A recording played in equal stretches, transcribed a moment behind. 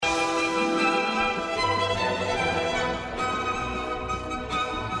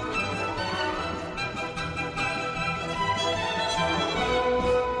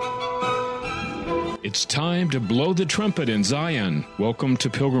It's time to blow the trumpet in Zion. Welcome to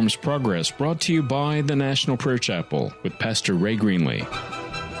Pilgrim's Progress, brought to you by the National Prayer Chapel with Pastor Ray Greenlee.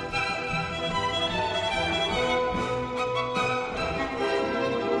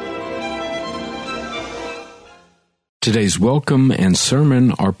 Today's welcome and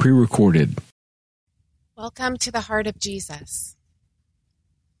sermon are pre-recorded. Welcome to the heart of Jesus.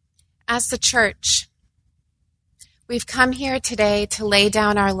 As the church, we've come here today to lay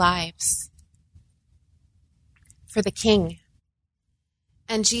down our lives for the King.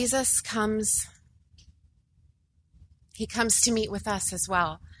 And Jesus comes, he comes to meet with us as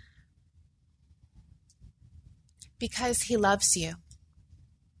well. Because he loves you.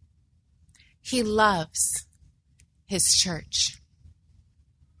 He loves his church.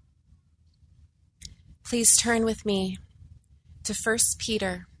 Please turn with me to 1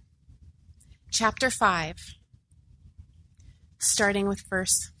 Peter chapter 5, starting with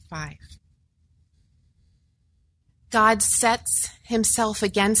verse 5. God sets himself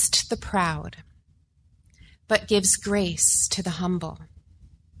against the proud, but gives grace to the humble.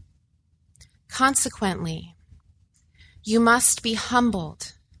 Consequently, you must be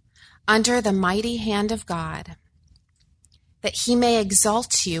humbled under the mighty hand of God, that he may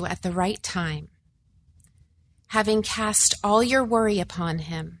exalt you at the right time, having cast all your worry upon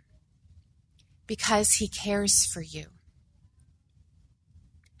him, because he cares for you.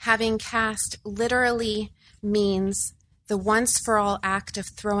 Having cast literally means the once-for-all act of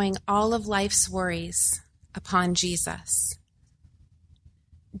throwing all of life's worries upon Jesus.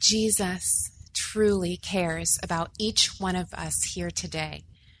 Jesus truly cares about each one of us here today.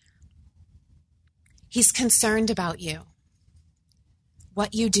 He's concerned about you,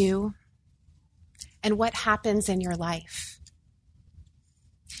 what you do, and what happens in your life.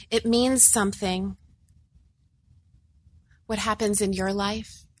 It means something, what happens in your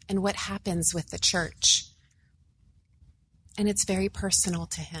life and what happens with the church. And it's very personal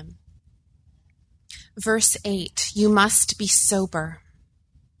to him. Verse 8, you must be sober.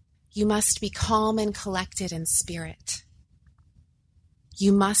 You must be calm and collected in spirit.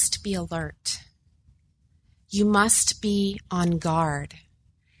 You must be alert. You must be on guard.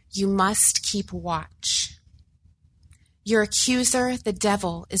 You must keep watch. Your accuser, the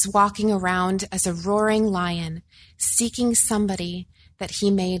devil, is walking around as a roaring lion, seeking somebody that he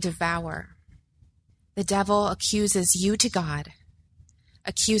may devour. The devil accuses you to God,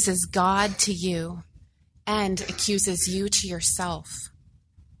 accuses God to you, and accuses you to yourself.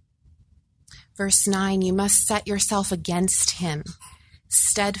 Verse 9, you must set yourself against him,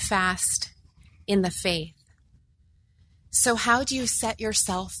 steadfast in the faith. So how do you set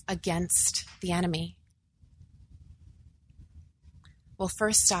yourself against the enemy? Well,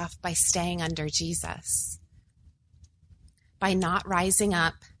 first off, by staying under Jesus, by not rising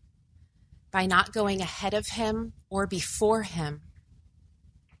up, by not going ahead of him or before him,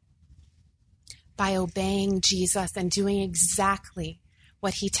 by obeying Jesus and doing exactly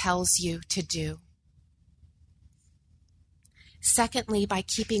what he tells you to do. Secondly, by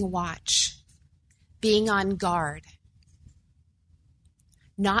keeping watch, being on guard,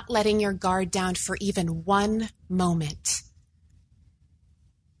 not letting your guard down for even one moment,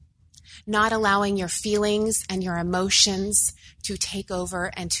 not allowing your feelings and your emotions to take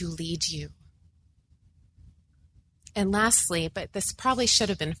over and to lead you. And lastly, but this probably should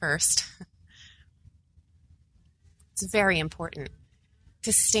have been first, it's very important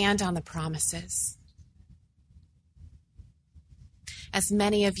to stand on the promises. As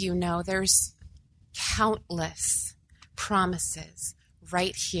many of you know, there's countless promises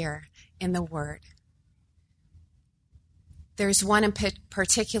right here in the Word. There's one in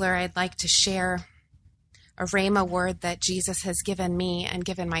particular I'd like to share, a rhema word that Jesus has given me and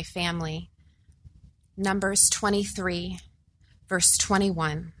given my family. Numbers 23, verse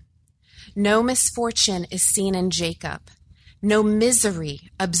 21. No misfortune is seen in Jacob, no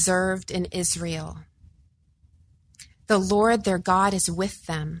misery observed in Israel. The Lord their God is with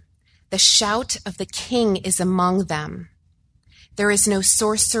them. The shout of the king is among them. There is no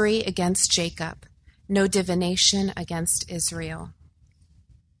sorcery against Jacob, no divination against Israel.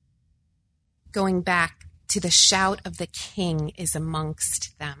 Going back to the shout of the king is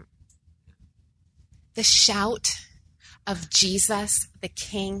amongst them. The shout of Jesus, the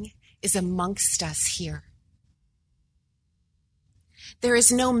King, is amongst us here. There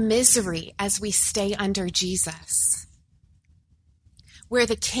is no misery as we stay under Jesus. Where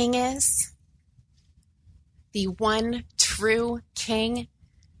the King is, the one true King,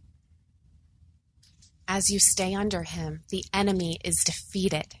 as you stay under him, the enemy is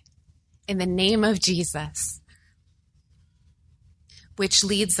defeated in the name of Jesus. Which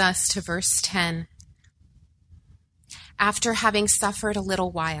leads us to verse 10. after having suffered a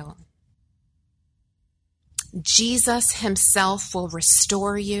little while. Jesus himself will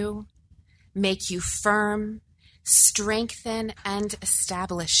restore you, make you firm, strengthen, and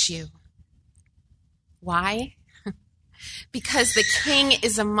establish you. Why? Because the King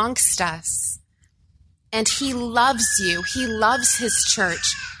is amongst us, and he loves you. He loves his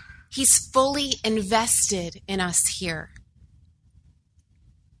church. He's fully invested in us here.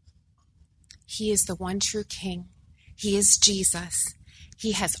 He is the one true King. He is Jesus.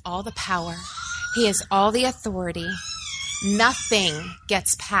 He has all the power. He has all the authority. Nothing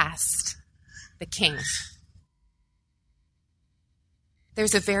gets past the King.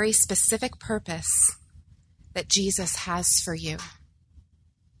 There's a very specific purpose that Jesus has for you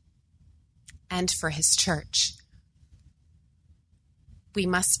and for his church. We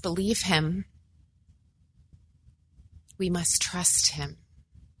must believe him. We must trust him.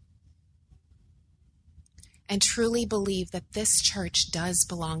 And truly believe that this church does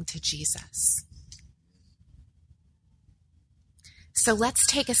belong to Jesus. So let's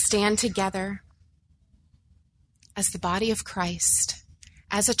take a stand together as the body of Christ,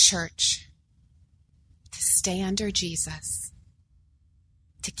 as a church, to stay under Jesus,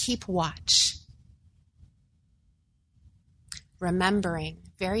 to keep watch, remembering,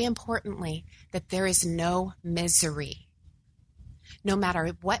 very importantly, that there is no misery. No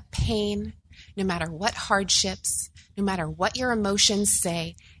matter what pain, no matter what hardships, no matter what your emotions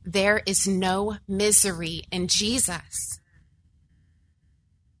say, there is no misery in Jesus.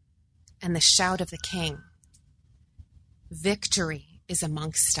 And the shout of the King, victory is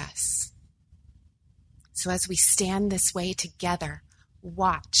amongst us. So as we stand this way together,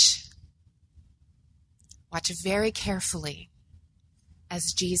 watch very carefully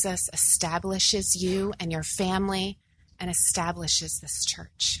as Jesus establishes you and your family and establishes this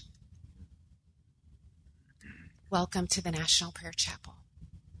church. Welcome to the National Prayer Chapel.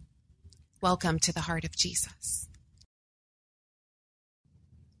 Welcome to the heart of Jesus.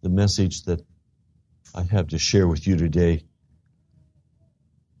 The message that I have to share with you today,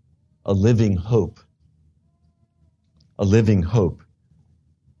 a living hope. A living hope.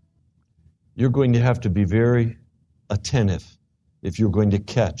 You're going to have to be very attentive if you're going to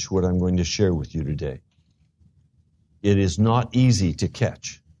catch what I'm going to share with you today. It is not easy to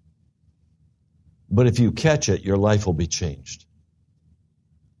catch. But if you catch it, your life will be changed.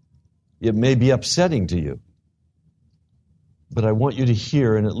 It may be upsetting to you, but I want you to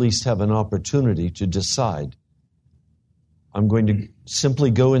hear and at least have an opportunity to decide. I'm going to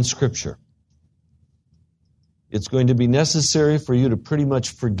simply go in Scripture. It's going to be necessary for you to pretty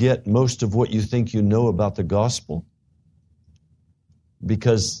much forget most of what you think you know about the gospel,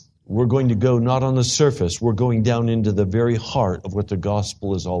 because we're going to go not on the surface, we're going down into the very heart of what the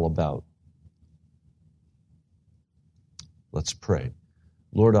gospel is all about. Let's pray.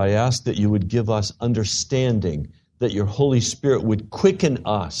 Lord, I ask that you would give us understanding, that your Holy Spirit would quicken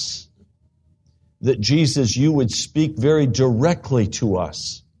us, that Jesus, you would speak very directly to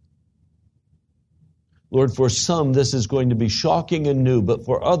us. Lord, for some this is going to be shocking and new, but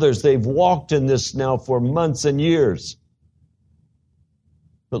for others they've walked in this now for months and years.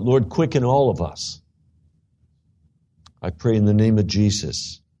 But Lord, quicken all of us. I pray in the name of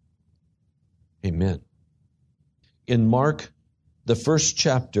Jesus. Amen. In Mark, the first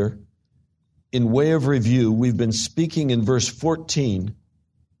chapter, in way of review, we've been speaking in verse 14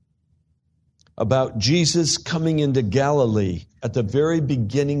 about Jesus coming into Galilee at the very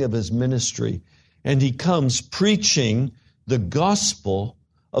beginning of his ministry. And he comes preaching the gospel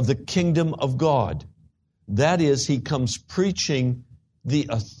of the kingdom of God. That is, he comes preaching the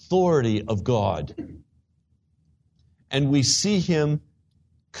authority of God. And we see him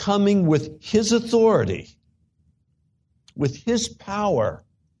coming with his authority, with his power.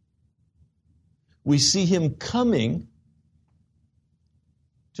 We see him coming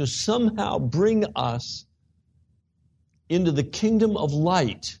to somehow bring us into the kingdom of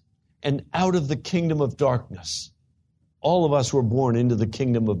light and out of the kingdom of darkness. All of us were born into the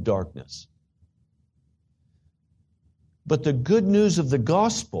kingdom of darkness. But the good news of the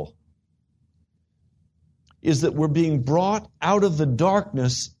gospel is that we're being brought out of the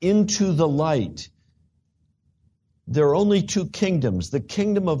darkness into the light. There are only two kingdoms, the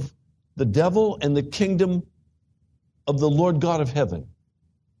kingdom of the devil and the kingdom of the Lord God of heaven.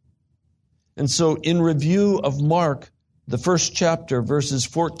 And so in review of Mark, the first chapter, verses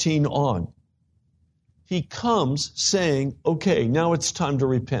 14 on, he comes saying, okay, now it's time to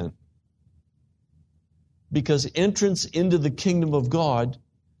repent. Because entrance into the kingdom of God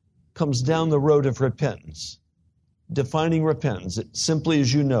comes down the road of repentance. Defining repentance, simply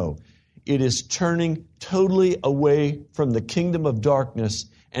as you know, It is turning totally away from the kingdom of darkness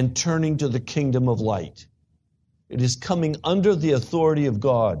and turning to the kingdom of light. It is coming under the authority of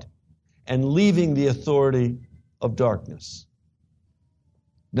God and leaving the authority of darkness.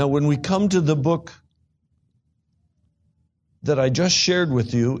 Now, when we come to the book that I just shared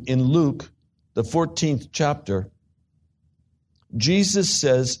with you in Luke, the 14th chapter, Jesus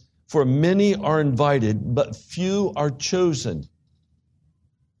says, "For many are invited, but few are chosen."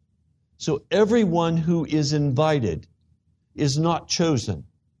 So everyone who is invited is not chosen.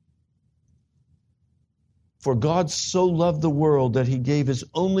 For God so loved the world that he gave his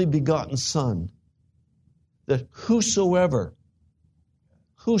only begotten Son, that whosoever,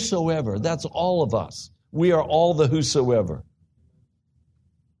 that's all of us. We are all the whosoever.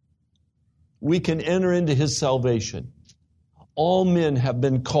 We can enter into his salvation. All men have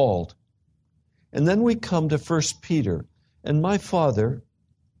been called. And then we come to 1 Peter. And my father,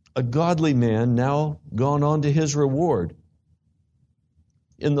 a godly man, now gone on to his reward,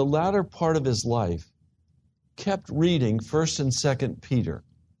 in the latter part of his life, kept reading 1 and 2 Peter.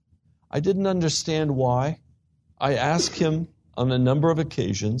 I didn't understand why. I asked him on a number of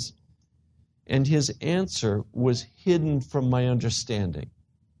occasions, and his answer was hidden from my understanding.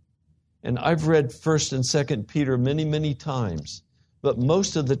 And I've read 1 and 2 Peter many, many times, but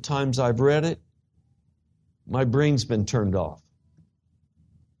most of the times I've read it, my brain's been turned off.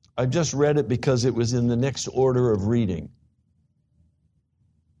 I've just read it because it was in the next order of reading.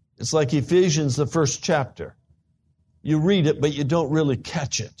 It's like Ephesians, the first chapter. You read it, but you don't really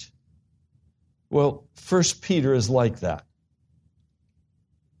catch it. Well, 1 Peter is like that.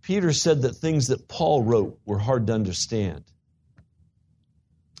 Peter said that things that Paul wrote were hard to understand.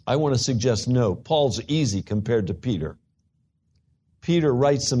 I want to suggest no. Paul's easy compared to Peter. Peter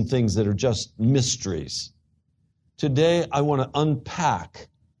writes some things that are just mysteries. Today, I want to unpack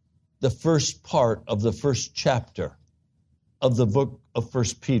the first part of the first chapter of the book of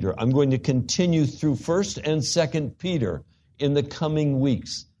 1 Peter. I'm going to continue through 1 and 2 Peter in the coming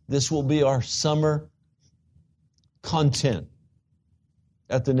weeks. This will be our summer content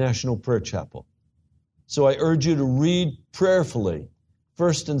at the National Prayer Chapel. So I urge you to read prayerfully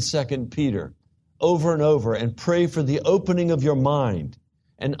 1 and 2 Peter over and over and pray for the opening of your mind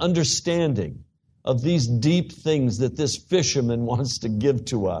and understanding of these deep things that this fisherman wants to give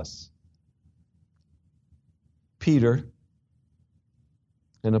to us. Peter,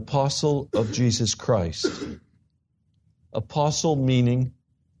 an apostle of Jesus Christ. Apostle meaning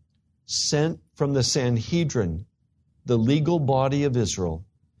sent from the Sanhedrin, the legal body of Israel,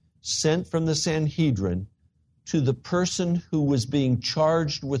 sent from the Sanhedrin to the person who was being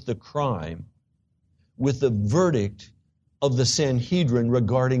charged with the crime, with the verdict of the Sanhedrin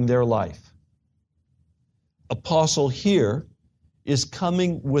regarding their life. Apostle here is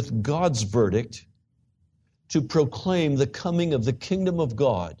coming with God's verdict to proclaim the coming of the kingdom of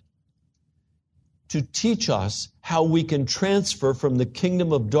God, to teach us how we can transfer from the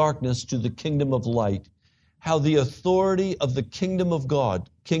kingdom of darkness to the kingdom of light, how the authority of the kingdom of God,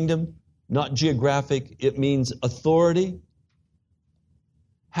 kingdom, not geographic, it means authority,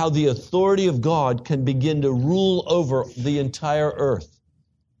 how the authority of God can begin to rule over the entire earth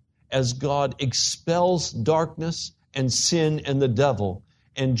as God expels darkness and sin and the devil,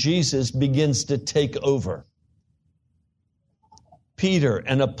 and Jesus begins to take over. Peter,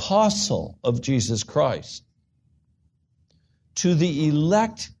 an apostle of Jesus Christ, to the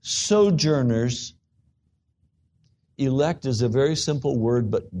elect sojourners. Elect is a very simple word,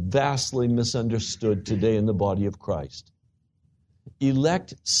 but vastly misunderstood today in the body of Christ.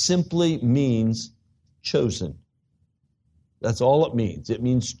 Elect simply means chosen. That's all it means. It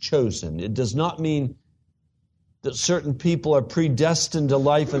means chosen. It does not mean that certain people are predestined to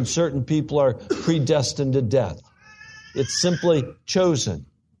life and certain people are predestined to death. It's simply chosen.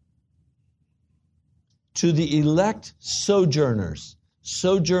 To the elect sojourners.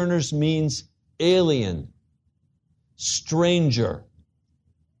 Sojourners means alien, stranger.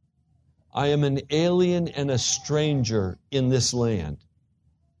 I am an alien and a stranger in this land.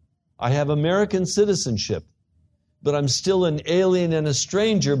 I have American citizenship, but I'm still an alien and a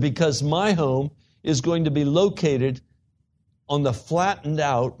stranger because my home is going to be located on the flattened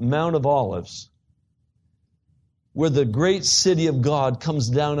out Mount of Olives, where the great city of God comes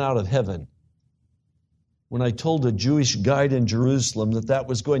down out of heaven. When I told a Jewish guide in Jerusalem that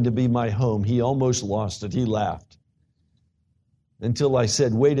was going to be my home, he almost lost it. He laughed. Until I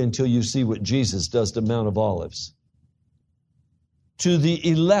said, wait until you see what Jesus does to Mount of Olives. To the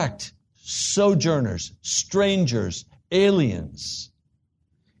elect, sojourners, strangers, aliens.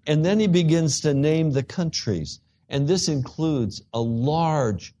 And then he begins to name the countries. And this includes a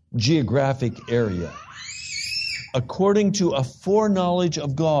large geographic area. According to a foreknowledge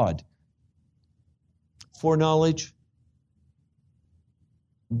of God. Foreknowledge?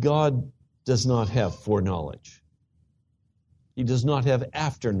 God does not have foreknowledge. He does not have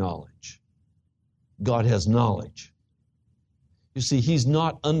after-knowledge. God has knowledge. You see, He's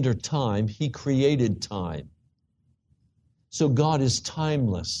not under time. He created time. So God is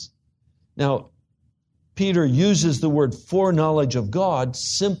timeless. Now, Peter uses the word foreknowledge of God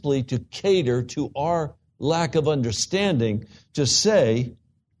simply to cater to our lack of understanding, to say,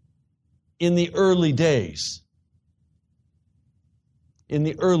 in the early days. In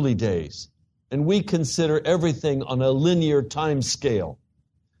the early days. And we consider everything on a linear time scale.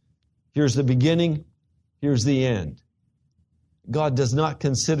 Here's the beginning, here's the end. God does not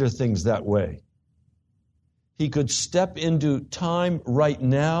consider things that way. He could step into time right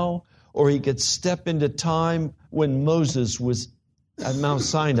now, or He could step into time when Moses was at Mount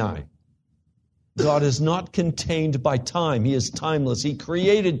Sinai. God is not contained by time. He is timeless. He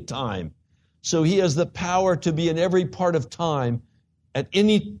created time. So He has the power to be in every part of time at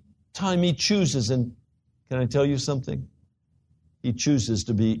any time He chooses. And can I tell you something? He chooses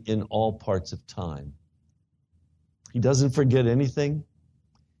to be in all parts of time. He doesn't forget anything.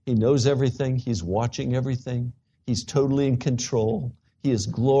 He knows everything. He's watching everything. He's totally in control. He is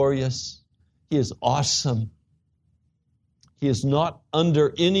glorious. He is awesome. He is not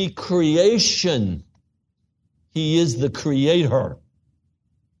under any creation. He is the Creator.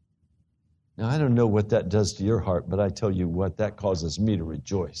 Now, I don't know what that does to your heart, but I tell you what, that causes me to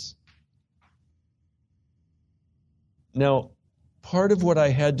rejoice. Now, part of what I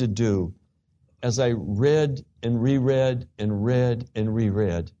had to do as I read and reread and read and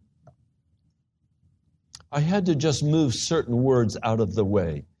reread, I had to just move certain words out of the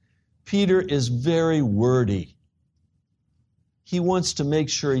way. Peter is very wordy. He wants to make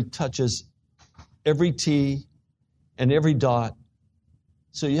sure he touches every T and every dot.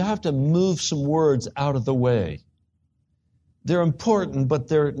 So you have to move some words out of the way. They're important, but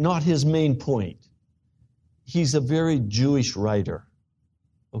they're not his main point. He's a very Jewish writer.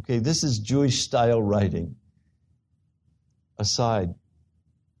 Okay, this is Jewish style writing. Aside,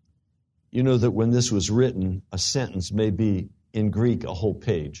 you know that when this was written, a sentence may be in Greek a whole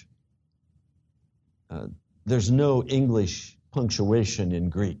page. There's no English punctuation in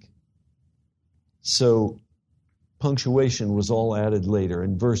Greek. So punctuation was all added later,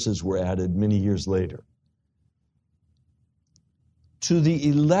 and verses were added many years later. To the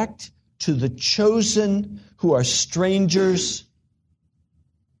elect, to the chosen who are strangers,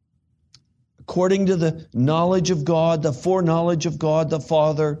 according to the knowledge of God, the foreknowledge of God the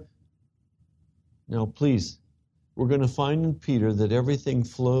Father. Now, please, we're going to find in Peter that everything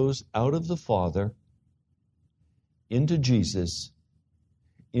flows out of the Father into Jesus,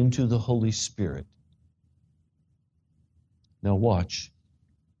 into the Holy Spirit. Now watch.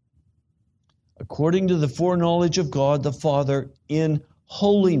 According to the foreknowledge of God the Father in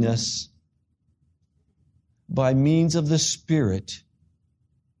holiness by means of the Spirit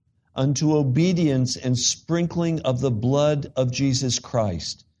unto obedience and sprinkling of the blood of Jesus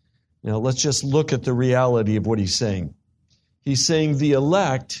Christ. Now let's just look at the reality of what he's saying. He's saying the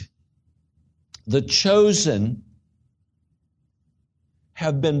elect, the chosen,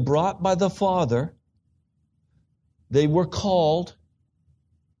 have been brought by the Father. They were called,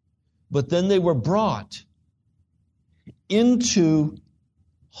 but then they were brought into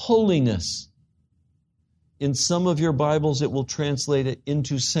holiness. In some of your Bibles, it will translate it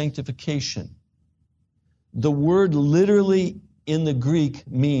into sanctification. The word literally in the Greek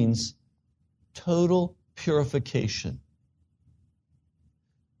means total purification.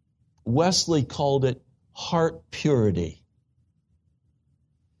 Wesley called it heart purity.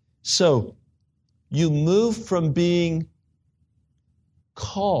 So, you move from being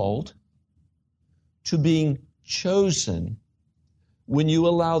called to being chosen when you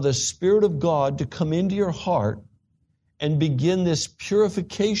allow the Spirit of God to come into your heart and begin this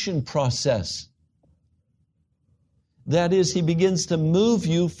purification process. That is, He begins to move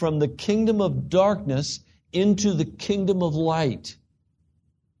you from the kingdom of darkness into the kingdom of light.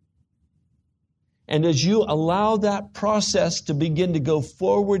 And as you allow that process to begin to go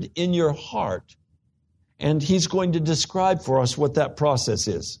forward in your heart, and He's going to describe for us what that process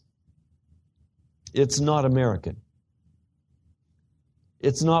is. It's not American.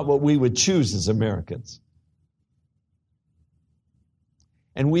 It's not what we would choose as Americans.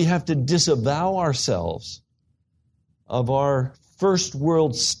 And we have to disavow ourselves of our first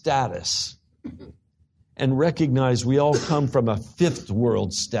world status and recognize we all come from a fifth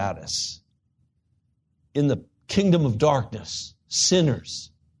world status. In the kingdom of darkness,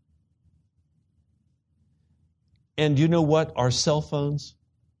 sinners. And you know what? Our cell phones,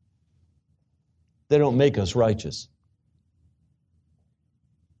 they don't make us righteous.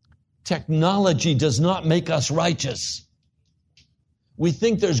 Technology does not make us righteous. We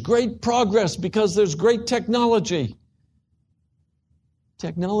think there's great progress because there's great technology.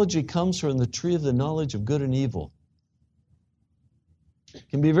 Technology comes from the tree of the knowledge of good and evil. It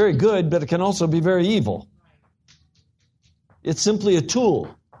can be very good, but it can also be very evil. It's simply a tool.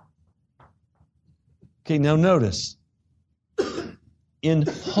 Okay, now notice. In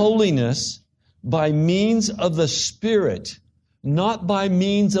holiness, by means of the Spirit, not by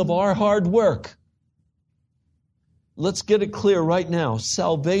means of our hard work. Let's get it clear right now.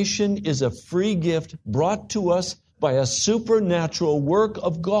 Salvation is a free gift brought to us by a supernatural work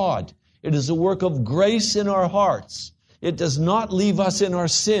of God. It is a work of grace in our hearts. It does not leave us in our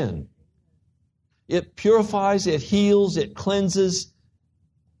sin. It purifies, it heals, it cleanses.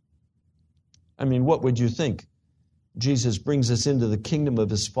 I mean, what would you think? Jesus brings us into the kingdom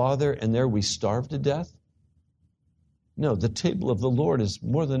of His Father, and there we starve to death? No, the table of the Lord is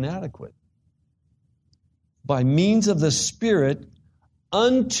more than adequate. By means of the Spirit,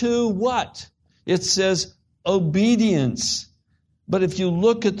 unto what? It says obedience. But if you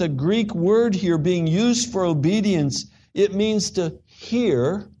look at the Greek word here being used for obedience, it means to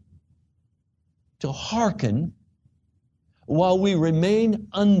hear, to hearken, while we remain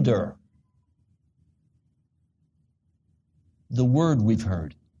under the word we've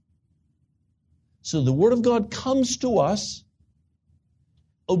heard. So the Word of God comes to us.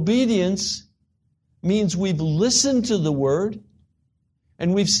 Obedience means we've listened to the Word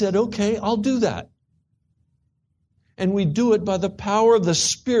and we've said, okay, I'll do that. And we do it by the power of the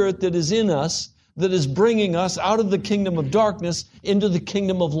Spirit that is in us, that is bringing us out of the kingdom of darkness into the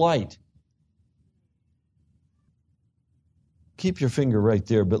kingdom of light. Keep your finger right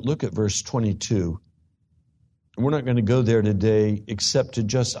there, but look at verse 22. We're not going to go there today except to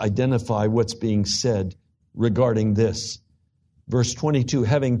just identify what's being said regarding this. Verse 22,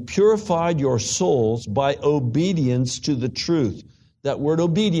 having purified your souls by obedience to the truth. That word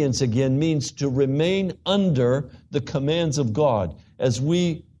obedience again means to remain under the commands of God. As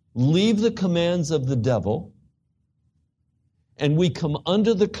we leave the commands of the devil and we come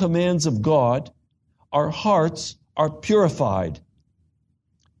under the commands of God, our hearts are purified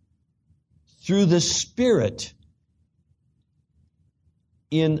through the Spirit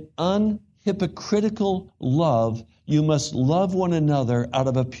in unhypocritical love. You must love one another out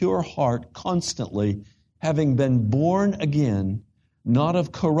of a pure heart constantly, having been born again, not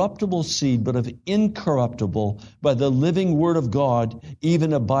of corruptible seed, but of incorruptible, by the living Word of God,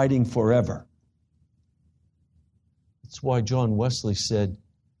 even abiding forever. That's why John Wesley said,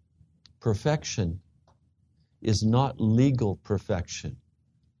 perfection is not legal perfection.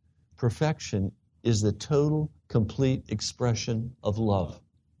 Perfection is the total, complete expression of love.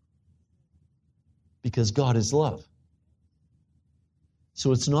 Because God is love.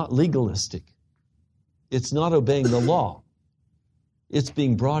 So it's not legalistic. It's not obeying the law. It's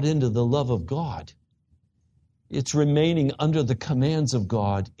being brought into the love of God. It's remaining under the commands of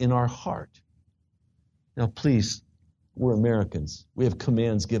God in our heart. Now, please, we're Americans. We have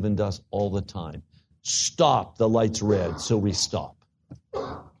commands given to us all the time. Stop, the light's red, so we stop.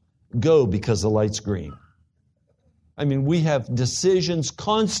 Go because the light's green. I mean, we have decisions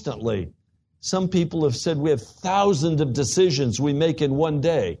constantly. Some people have said we have thousands of decisions we make in one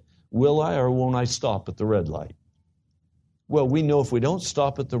day. Will I or won't I stop at the red light? Well, we know if we don't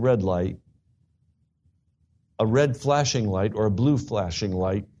stop at the red light, a red flashing light or a blue flashing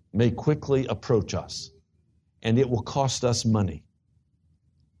light may quickly approach us, and it will cost us money.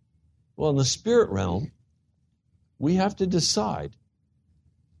 Well, in the spirit realm, we have to decide,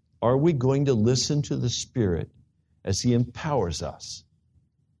 are we going to listen to the Spirit as He empowers us?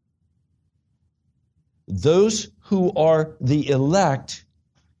 Those who are the elect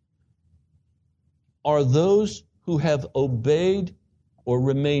are those who have obeyed or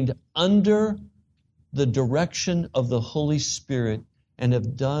remained under the direction of the Holy Spirit and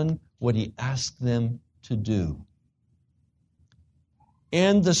have done what He asked them to do.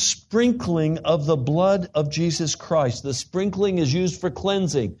 And the sprinkling of the blood of Jesus Christ. The sprinkling is used for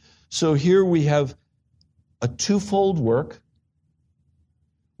cleansing. So here we have a twofold work.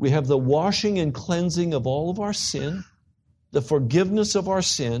 We have the washing and cleansing of all of our sin, the forgiveness of our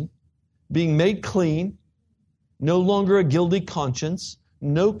sin, being made clean, no longer a guilty conscience,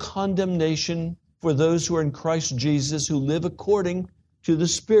 no condemnation for those who are in Christ Jesus who live according to the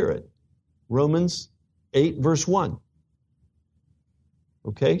Spirit. Romans 8, verse 1.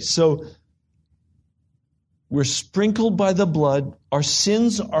 Okay, so we're sprinkled by the blood, our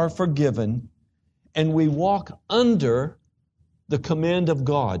sins are forgiven, and we walk under the command of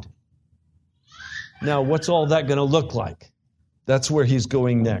God. Now, what's all that going to look like? That's where he's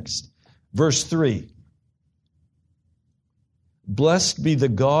going next. Verse 3. Blessed be the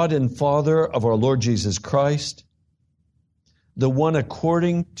God and Father of our Lord Jesus Christ, the one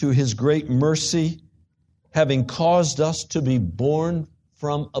according to his great mercy, having caused us to be born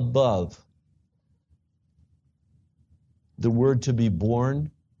from above. The word to be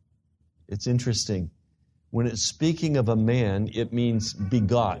born, it's interesting. When it's speaking of a man, it means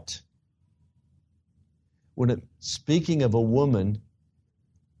begot. When it's speaking of a woman,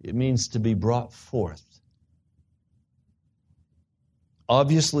 it means to be brought forth.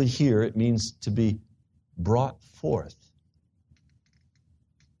 Obviously here, it means to be brought forth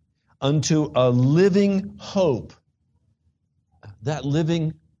unto a living hope. That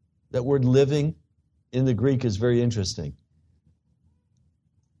word living in the Greek is very interesting.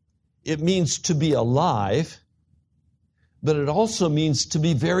 It means to be alive, but it also means to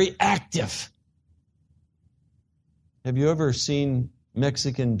be very active. Have you ever seen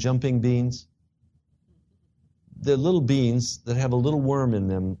Mexican jumping beans? They're little beans that have a little worm in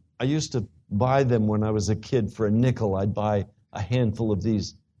them. I used to buy them when I was a kid for a nickel. I'd buy a handful of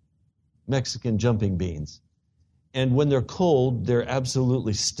these Mexican jumping beans. And when they're cold, they're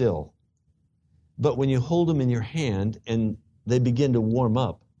absolutely still. But when you hold them in your hand and they begin to warm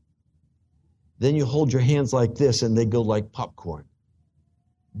up, then you hold your hands like this and they go like popcorn.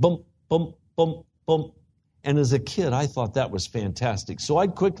 Bump, bump, bump, bump. And as a kid, I thought that was fantastic. So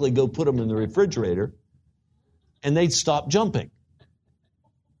I'd quickly go put them in the refrigerator and they'd stop jumping.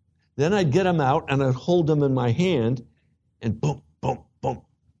 Then I'd get them out and I'd hold them in my hand and bump, bump, bump.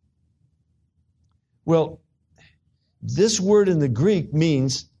 Well, this word in the Greek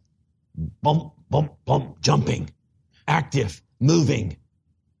means bump, bump, bump, jumping, active, moving.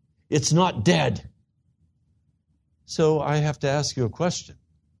 It's not dead. So I have to ask you a question.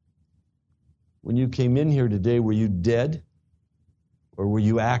 When you came in here today, were you dead or were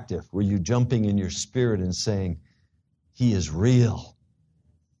you active? Were you jumping in your spirit and saying, He is real.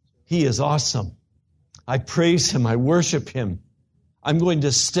 He is awesome. I praise Him. I worship Him. I'm going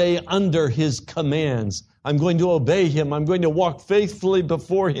to stay under His commands. I'm going to obey Him. I'm going to walk faithfully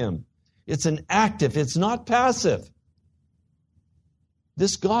before Him. It's an active. It's not passive.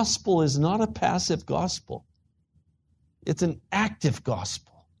 This gospel is not a passive gospel. It's an active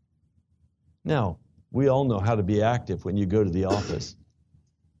gospel. Now, we all know how to be active when you go to the office.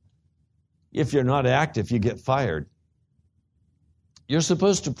 If you're not active, you get fired. You're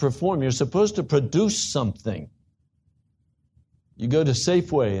supposed to perform. You're supposed to produce something. You go to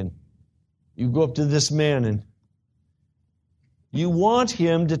Safeway and you go up to this man and you want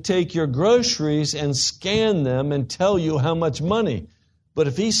him to take your groceries and scan them and tell you how much money. But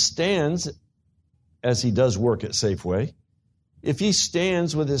if he stands, as he does work at Safeway, if he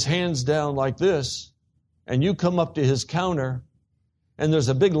stands with his hands down like this, and you come up to his counter, and there's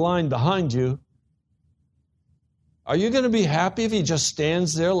a big line behind you, are you going to be happy if he just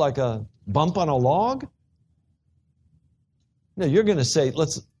stands there like a bump on a log? No, you're going to say,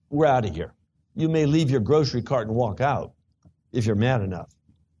 we're out of here. You may leave your grocery cart and walk out if you're mad enough.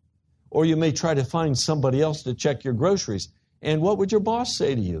 Or you may try to find somebody else to check your groceries. And what would your boss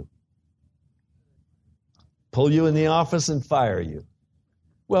say to you? Pull you in the office and fire you.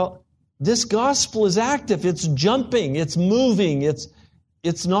 Well, this gospel is active. It's jumping. It's moving.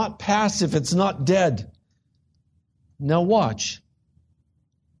 It's not passive. It's not dead. Now watch.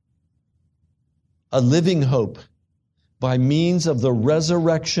 A living hope by means of the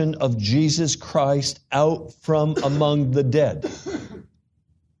resurrection of Jesus Christ out from among the dead.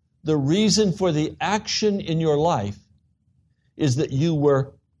 The reason for the action in your life is that you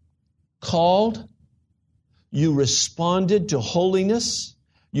were called, you responded to holiness,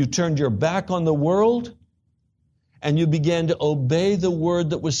 you turned your back on the world, and you began to obey the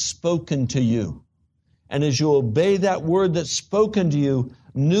word that was spoken to you. And as you obey that word that's spoken to you,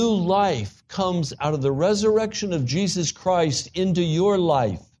 new life comes out of the resurrection of Jesus Christ into your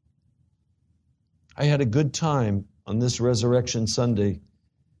life. I had a good time on this Resurrection Sunday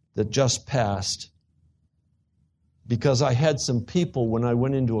that just passed because I had some people when I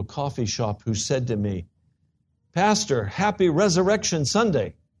went into a coffee shop who said to me, Pastor, happy Resurrection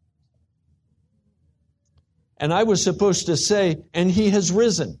Sunday. And I was supposed to say, and He has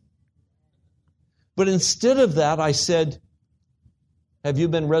risen. But instead of that, I said, have you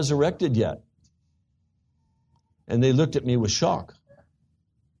been resurrected yet? And they looked at me with shock.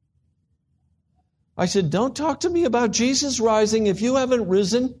 I said, don't talk to me about Jesus rising if you haven't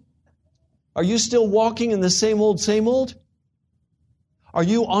risen. Are you still walking in the same old, same old? Are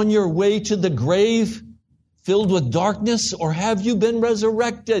you on your way to the grave filled with darkness, or have you been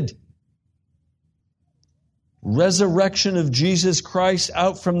resurrected? Resurrection of Jesus Christ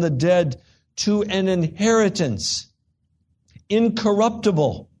out from the dead to an inheritance,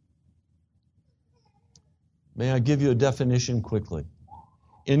 incorruptible. May I give you a definition quickly?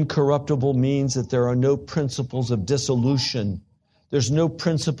 Incorruptible means that there are no principles of dissolution. There's no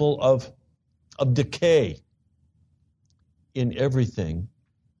principle of decay. In everything,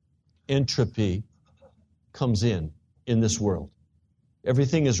 entropy comes in this world.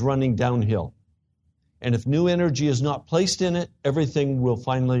 Everything is running downhill. And if new energy is not placed in it, everything will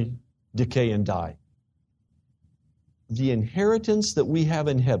finally decay and die. The inheritance that we have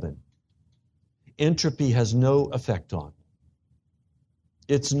in heaven, entropy has no effect on.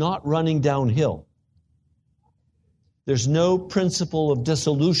 It's not running downhill. There's no principle of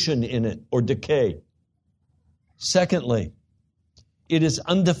dissolution in it or decay. Secondly, it is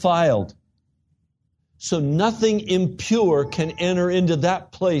undefiled. So nothing impure can enter into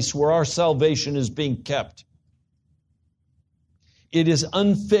that place where our salvation is being kept. It is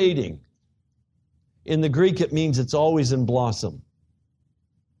unfading. In the Greek, it means it's always in blossom.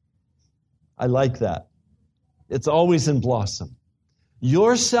 I like that. It's always in blossom.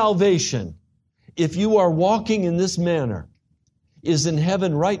 Your salvation, if you are walking in this manner, is in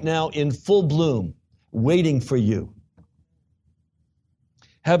heaven right now in full bloom, waiting for you.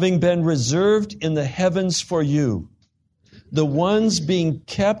 Having been reserved in the heavens for you, the ones being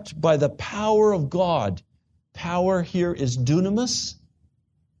kept by the power of God. Power here is dunamis,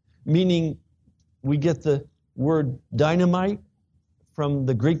 meaning we get the word dynamite from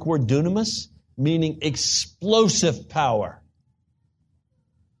the Greek word dunamis, meaning explosive power.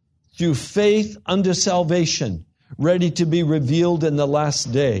 Through faith unto salvation, ready to be revealed in the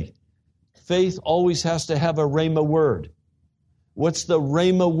last day. Faith always has to have a rhema word. What's the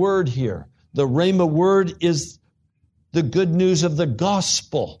rhema word here? The rhema word is the good news of the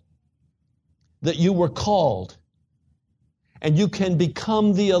gospel, that you were called. And you can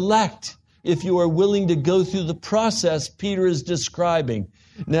become the elect if you are willing to go through the process Peter is describing.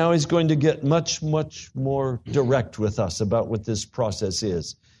 Now he's going to get much, much more direct with us about what this process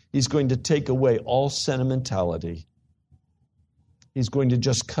is. He's going to take away all sentimentality. He's going to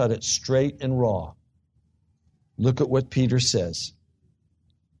just cut it straight and raw. Look at what Peter says.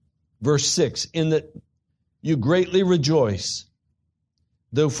 Verse 6, in that you greatly rejoice,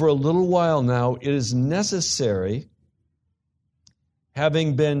 though for a little while now it is necessary,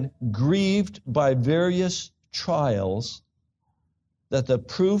 having been grieved by various trials, that the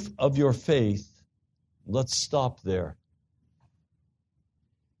proof of your faith, let's stop there.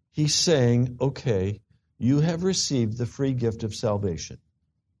 He's saying, okay, you have received the free gift of salvation.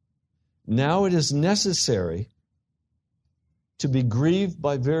 Now it is necessary to be grieved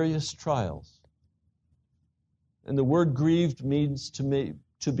by various trials. And the word grieved means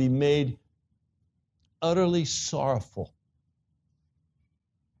to be made utterly sorrowful.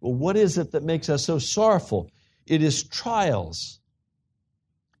 Well, what is it that makes us so sorrowful? It is trials.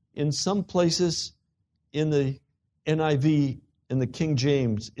 In some places, in the NIV, in the King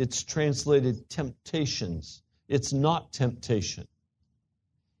James, it's translated temptations. It's not temptation.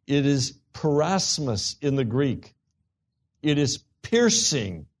 It is parasmus in the Greek. It is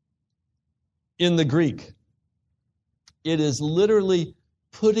piercing in the Greek. It is literally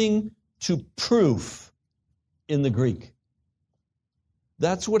putting to proof in the Greek.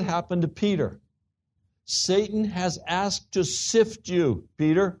 That's what happened to Peter. Satan has asked to sift you,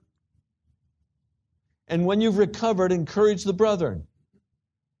 Peter. And when you've recovered, encourage the brethren.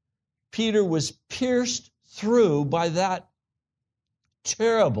 Peter was pierced through by that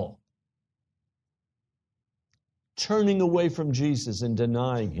terrible turning away from Jesus and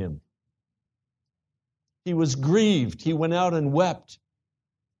denying him. He was grieved. He went out and wept.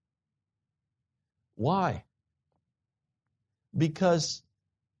 Why? Because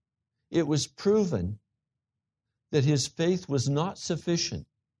it was proven that his faith was not sufficient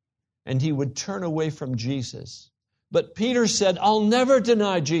and he would turn away from Jesus. But Peter said, I'll never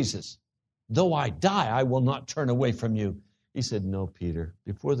deny Jesus. Though I die, I will not turn away from you. He said, no, Peter,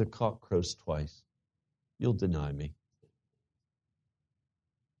 before the cock crows twice, you'll deny me.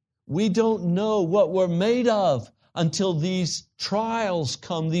 We don't know what we're made of until these trials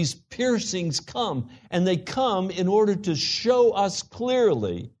come, these piercings come, and they come in order to show us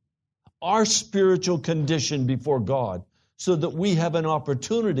clearly our spiritual condition before God so that we have an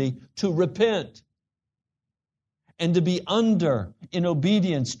opportunity to repent and to be under in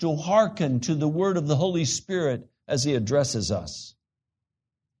obedience, to hearken to the word of the Holy Spirit as He addresses us.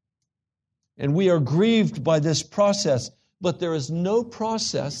 And we are grieved by this process But there is no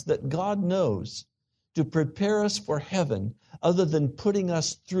process that God knows to prepare us for heaven other than putting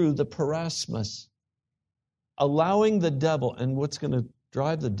us through the parasmus, allowing the devil, and what's going to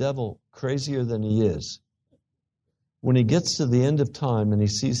drive the devil crazier than he is, when he gets to the end of time and he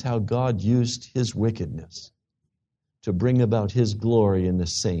sees how God used his wickedness to bring about his glory in the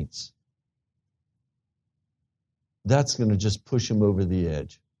saints, that's going to just push him over the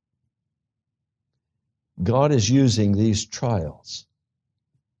edge. God is using these trials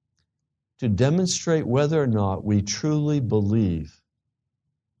to demonstrate whether or not we truly believe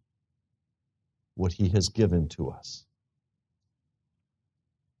what he has given to us.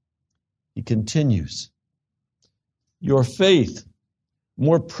 He continues, your faith,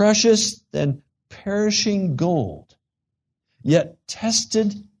 more precious than perishing gold, yet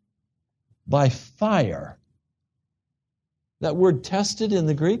tested by fire. That word tested in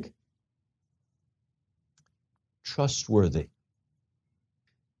the Greek, trustworthy.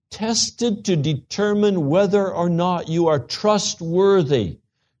 Tested to determine whether or not you are trustworthy.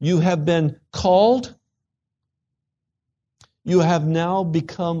 You have been called. You have now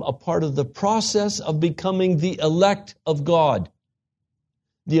become a part of the process of becoming the elect of God.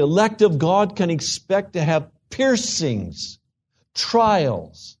 The elect of God can expect to have piercings,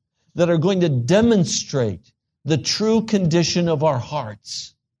 trials that are going to demonstrate the true condition of our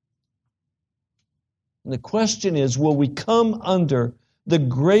hearts. And the question is, will we come under the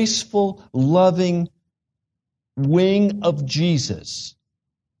graceful, loving wing of Jesus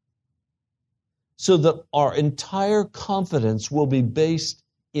so that our entire confidence will be based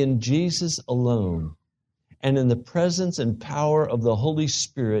in Jesus alone and in the presence and power of the Holy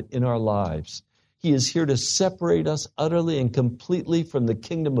Spirit in our lives? He is here to separate us utterly and completely from the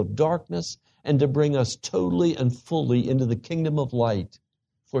kingdom of darkness and to bring us totally and fully into the kingdom of light,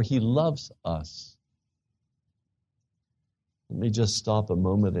 for he loves us. Let me just stop a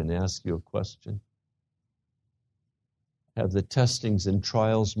moment and ask you a question. Have the testings and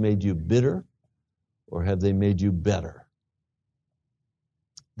trials made you bitter, or have they made you better?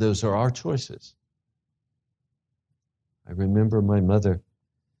 Those are our choices. I remember my mother.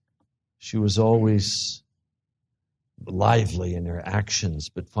 She was always lively in her actions,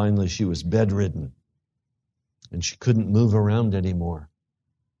 but finally she was bedridden and she couldn't move around anymore.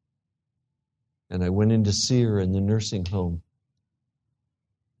 And I went in to see her in the nursing home,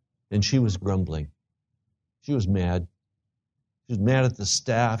 and she was grumbling. She was mad. She was mad at the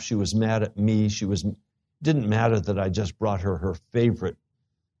staff. She was mad at me. Didn't matter that I just brought her favorite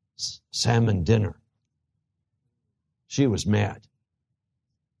salmon dinner. She was mad.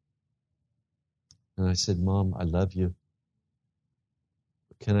 And I said, Mom, I love you.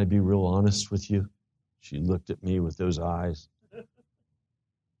 But can I be real honest with you? She looked at me with those eyes.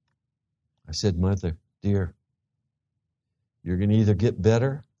 I said, Mother, dear, you're going to either get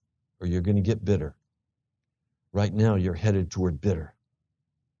better or you're going to get bitter. Right now, you're headed toward bitter.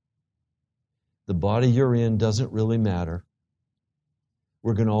 The body you're in doesn't really matter.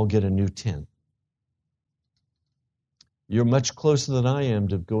 We're going to all get a new tent. You're much closer than I am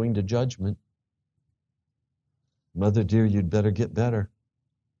to going to judgment. Mother dear, you'd better get better.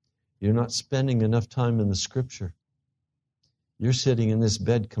 You're not spending enough time in the Scripture. You're sitting in this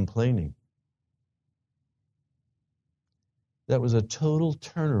bed complaining. That was a total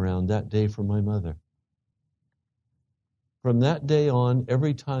turnaround that day for my mother. From that day on,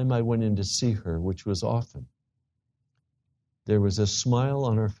 every time I went in to see her, which was often, there was a smile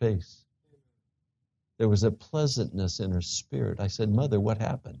on her face. There was a pleasantness in her spirit. I said, Mother, what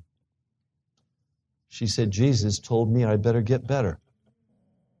happened? She said, Jesus told me I better get better.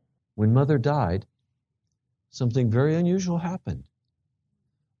 When Mother died, something very unusual happened.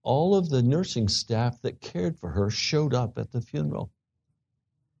 All of the nursing staff that cared for her showed up at the funeral.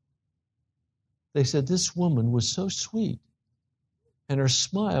 They said, this woman was so sweet, and her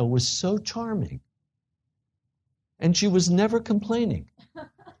smile was so charming, and she was never complaining.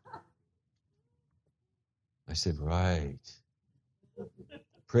 I said, right.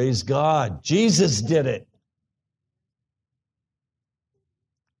 Praise God. Jesus did it.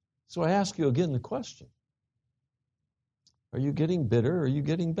 So I ask you again the question. Are you getting bitter or are you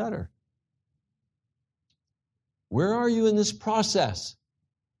getting better? Where are you in this process?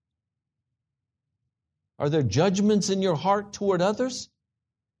 Are there judgments in your heart toward others?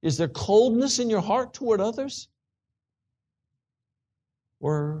 Is there coldness in your heart toward others?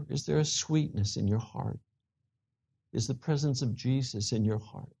 Or is there a sweetness in your heart? Is the presence of Jesus in your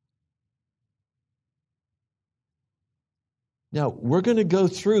heart? Now, we're going to go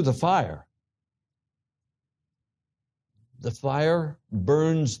through the fire. The fire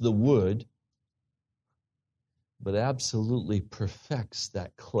burns the wood. but absolutely perfects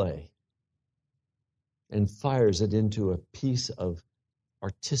that clay and fires it into a piece of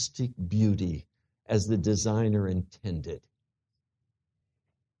artistic beauty as the designer intended.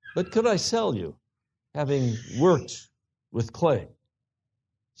 But could I tell you, having worked with clay,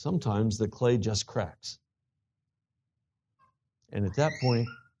 sometimes the clay just cracks. And at that point,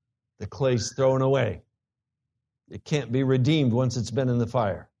 the clay's thrown away. It can't be redeemed once it's been in the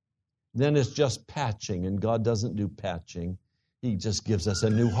fire. Then it's just patching, and God doesn't do patching. He just gives us a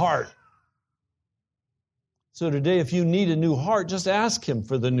new heart. So today, if you need a new heart, just ask Him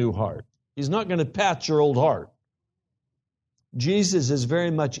for the new heart. He's not going to patch your old heart. Jesus is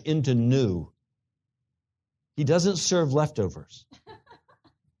very much into new. He doesn't serve leftovers.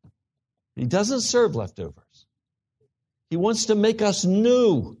 He doesn't serve leftovers. He wants to make us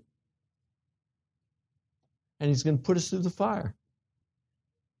new. And He's going to put us through the fire.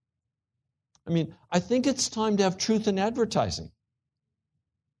 I mean, I think it's time to have truth in advertising.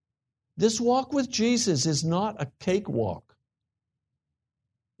 This walk with Jesus is not a cakewalk.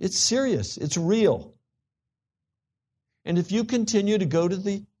 It's serious. It's real. And if you continue to go to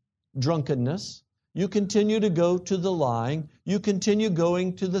the drunkenness, you continue to go to the lying, you continue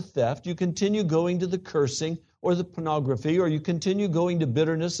going to the theft, you continue going to the cursing or the pornography, or you continue going to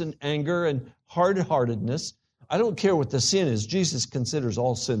bitterness and anger and hard-heartedness, I don't care what the sin is, Jesus considers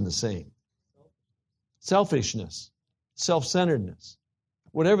all sin the same. Selfishness, self-centeredness,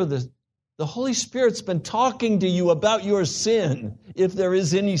 whatever the Holy Spirit's been talking to you about your sin, if there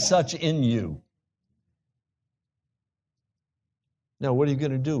is any such in you. Now, what are you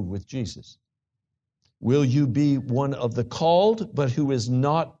going to do with Jesus? Will you be one of the called, but who is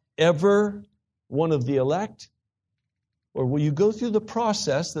not ever one of the elect? Or will you go through the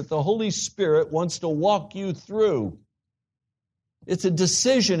process that the Holy Spirit wants to walk you through? It's a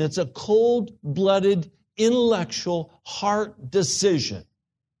decision. It's a cold-blooded, intellectual, heart decision.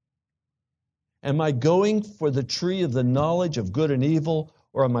 Am I going for the tree of the knowledge of good and evil,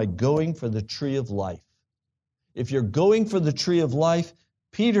 or am I going for the tree of life? If you're going for the tree of life,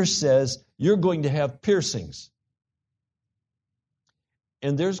 Peter says you're going to have piercings.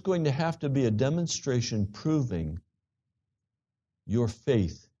 And there's going to have to be a demonstration proving your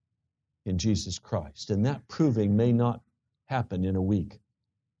faith in Jesus Christ. And that proving may not happen in a week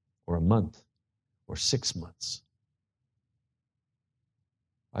or a month or 6 months.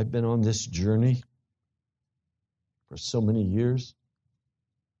 I've been on this journey for so many years,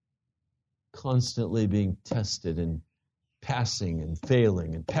 constantly being tested and passing and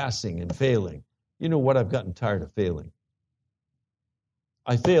failing and passing and failing. You know what? I've gotten tired of failing.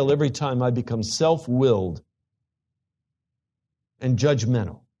 I fail every time I become self-willed and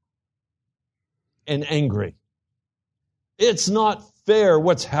judgmental and angry. It's not fair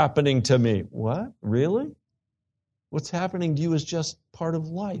what's happening to me. What? Really? What's happening to you is just part of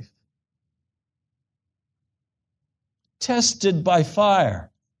life. Tested by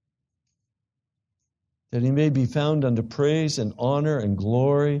fire, that He may be found unto praise and honor and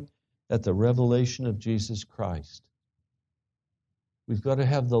glory at the revelation of Jesus Christ. We've got to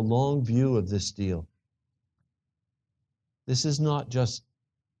have the long view of this deal. This is not just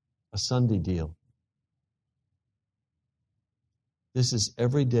a Sunday deal. This is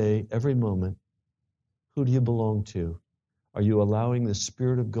every day, every moment. Who do you belong to? Are you allowing the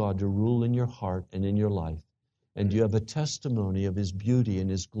Spirit of God to rule in your heart and in your life? And do you have a testimony of His beauty and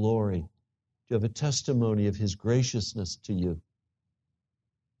His glory? Do you have a testimony of His graciousness to you?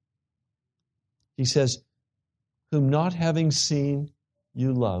 He says, whom not having seen,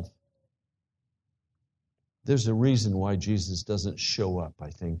 you love. There's a reason why Jesus doesn't show up, I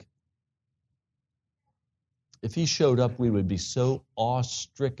think. If He showed up, we would be so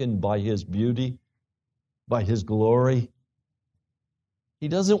awe-stricken by His beauty, by His glory. He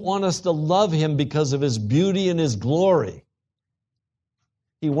doesn't want us to love Him because of His beauty and His glory.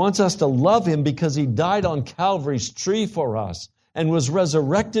 He wants us to love Him because He died on Calvary's tree for us and was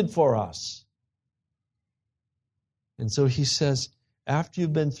resurrected for us. And so He says, after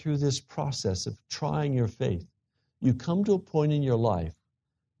you've been through this process of trying your faith, you come to a point in your life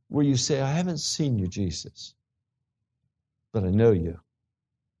where you say, I haven't seen you, Jesus, but I know you.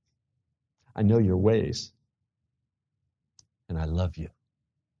 I know your ways. And I love you.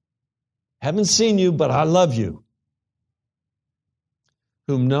 Haven't seen you, but I love you.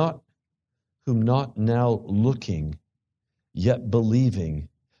 Whom not now looking, yet believing,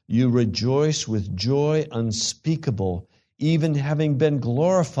 you rejoice with joy unspeakable, even having been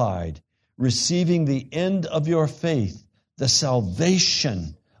glorified, receiving the end of your faith, the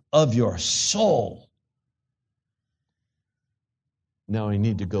salvation of your soul. Now I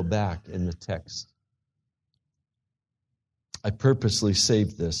need to go back in the text I purposely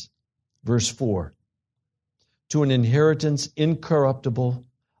saved this. Verse 4. To an inheritance incorruptible,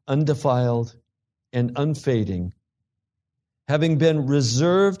 undefiled, and unfading, having been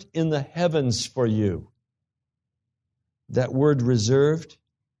reserved in the heavens for you. That word reserved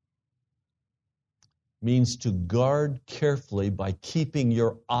means to guard carefully by keeping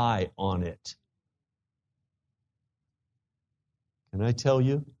your eye on it. Can I tell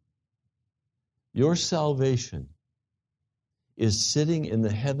you? Your salvation is sitting in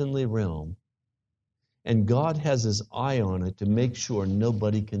the heavenly realm, and God has His eye on it to make sure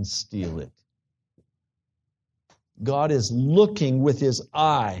nobody can steal it. God is looking with His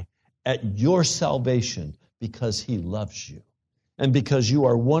eye at your salvation because He loves you and because you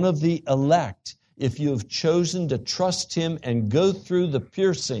are one of the elect. If you have chosen to trust Him and go through the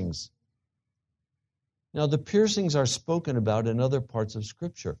piercings. Now, the piercings are spoken about in other parts of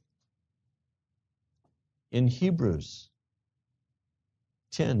Scripture. In Hebrews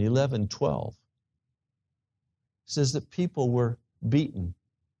 10, 11, 12, it says that people were beaten.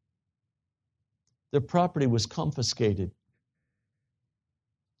 Their property was confiscated.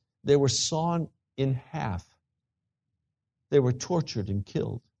 They were sawn in half. They were tortured and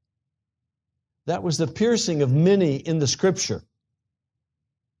killed. That was the piercing of many in the Scripture.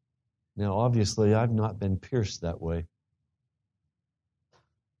 Now, obviously, I've not been pierced that way.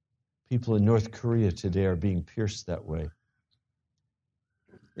 People in North Korea today are being pierced that way.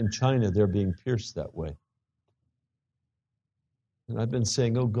 In China, they're being pierced that way. And I've been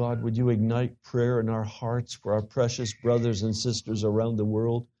saying, oh God, would you ignite prayer in our hearts for our precious brothers and sisters around the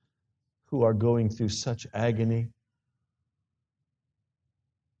world who are going through such agony?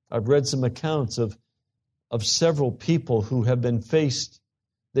 I've read some accounts of several people who have been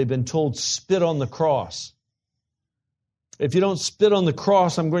they've been told, spit on the cross. If you don't spit on the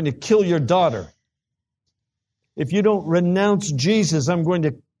cross, I'm going to kill your daughter. If you don't renounce Jesus, I'm going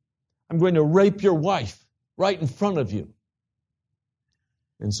to rape your wife right in front of you.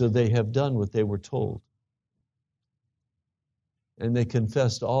 And so they have done what they were told. And they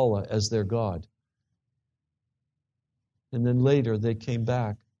confessed Allah as their God. And then later they came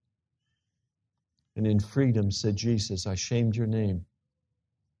back and in freedom said, Jesus, I shamed your name.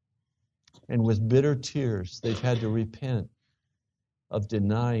 And with bitter tears, they've had to repent of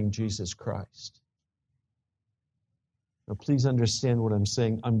denying Jesus Christ. Now, please understand what I'm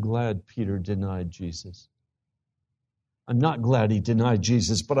saying. I'm glad Peter denied Jesus. I'm not glad he denied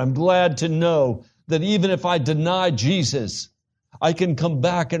Jesus, but I'm glad to know that even if I deny Jesus, I can come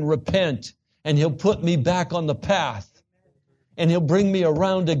back and repent, and He'll put me back on the path, and He'll bring me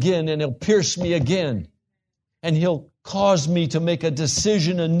around again, and He'll pierce me again, and He'll cause me to make a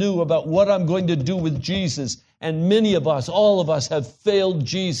decision anew about what I'm going to do with Jesus. And many of us, all of us, have failed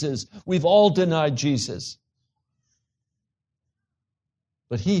Jesus. We've all denied Jesus.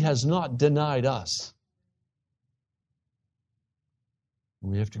 But He has not denied us.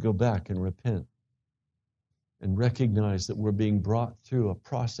 We have to go back and repent and recognize that we're being brought through a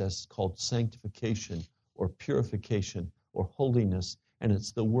process called sanctification or purification or holiness, and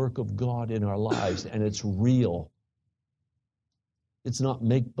it's the work of God in our lives, and it's real. It's not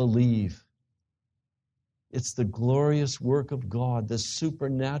make-believe. It's the glorious work of God, the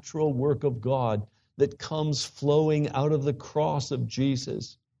supernatural work of God that comes flowing out of the cross of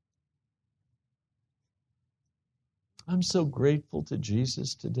Jesus. I'm so grateful to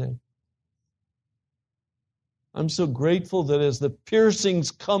Jesus today. I'm so grateful that as the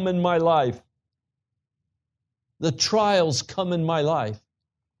piercings come in my life, the trials come in my life,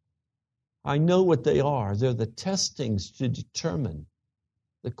 I know what they are. They're the testings to determine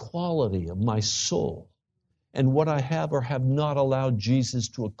the quality of my soul and what I have or have not allowed Jesus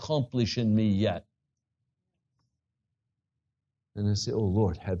to accomplish in me yet. And I say, oh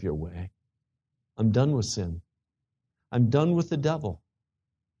Lord, have your way. I'm done with sin. I'm done with the devil.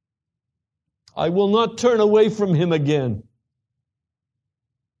 I will not turn away from him again,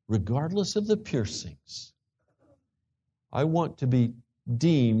 regardless of the piercings. I want to be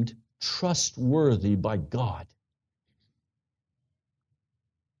deemed trustworthy by God.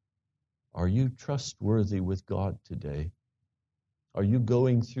 Are you trustworthy with God today? Are you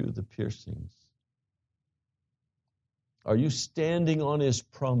going through the piercings? Are you standing on His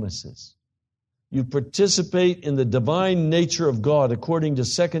promises? You participate in the divine nature of God according to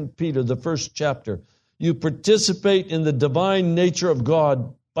 2 Peter, the first chapter. You participate in the divine nature of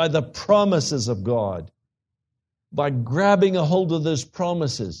God by the promises of God, by grabbing a hold of those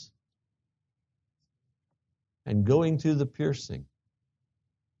promises and going through the piercing.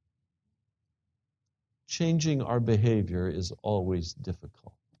 Changing our behavior is always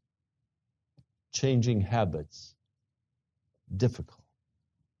difficult. Changing habits difficult.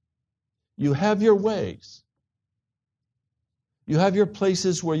 You have your ways. You have your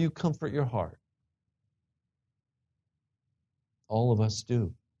places where you comfort your heart. All of us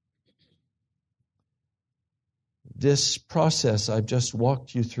do. This process I've just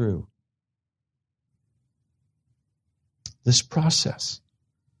walked you through, this process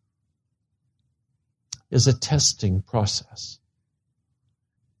is a testing process.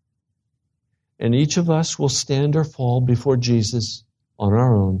 And each of us will stand or fall before Jesus on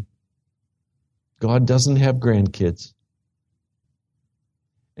our own. God doesn't have grandkids.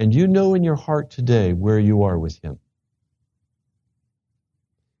 And you know in your heart today where you are with Him.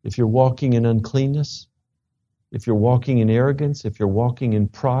 If you're walking in uncleanness, if you're walking in arrogance, if you're walking in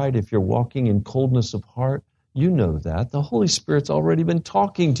pride, if you're walking in coldness of heart, you know that. The Holy Spirit's already been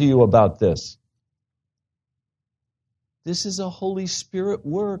talking to you about this. This is a Holy Spirit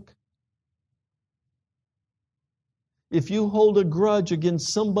work. If you hold a grudge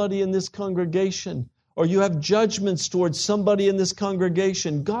against somebody in this congregation, or you have judgments towards somebody in this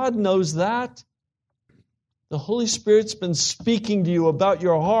congregation, God knows that. The Holy Spirit's been speaking to you about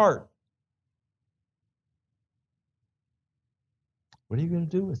your heart. What are you going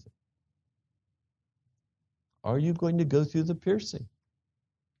to do with it? Are you going to go through the piercing?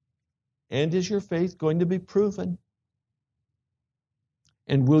 And is your faith going to be proven?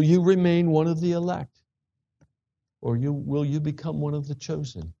 And will you remain one of the elect? Or will you become one of the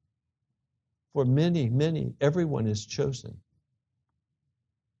chosen? For many, everyone is chosen.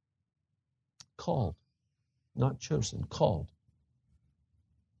 Called, not chosen, called.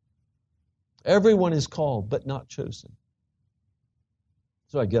 Everyone is called, but not chosen.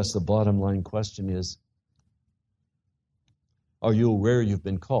 So I guess the bottom line question is, are you aware you've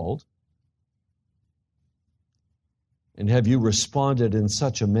been called? And have you responded in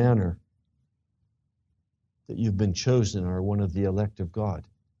such a manner that you've been chosen or one of the elect of God?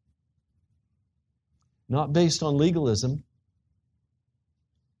 Not based on legalism,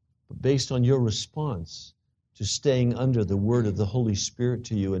 but based on your response to staying under the word of the Holy Spirit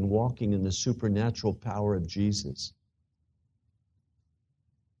to you and walking in the supernatural power of Jesus.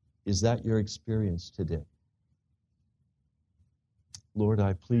 Is that your experience today? Lord,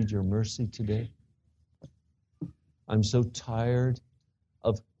 I plead your mercy today. I'm so tired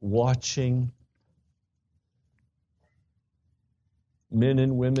of watching men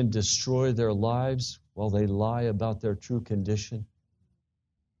and women destroy their lives while they lie about their true condition.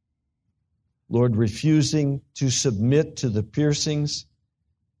 Lord, refusing to submit to the piercings,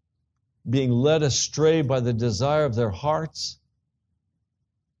 being led astray by the desire of their hearts,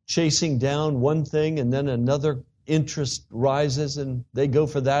 chasing down one thing and then another interest rises and they go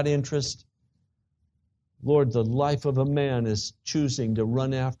for that interest. Lord, the life of a man is choosing to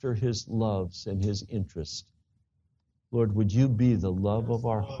run after his loves and his interest. Lord, would you be the love of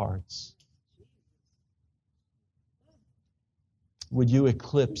our hearts? Would you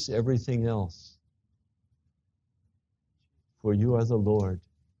eclipse everything else? For you are the Lord.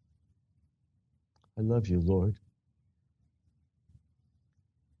 I love you, Lord.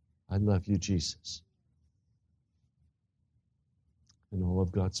 I love you, Jesus. And all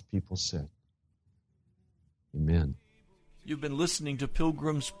of God's people said, amen. You've been listening to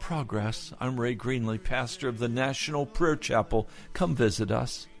Pilgrim's Progress. I'm Ray Greenley, pastor of the National Prayer Chapel. Come visit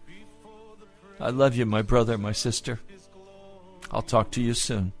us. I love you, my brother, my sister. I'll talk to you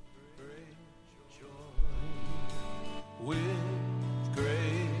soon. With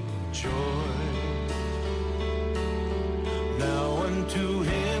great joy, now unto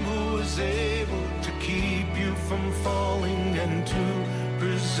him who is able to keep you from falling and to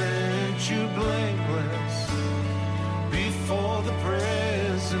present you blameless before the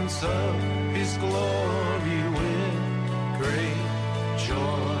presence of his glory.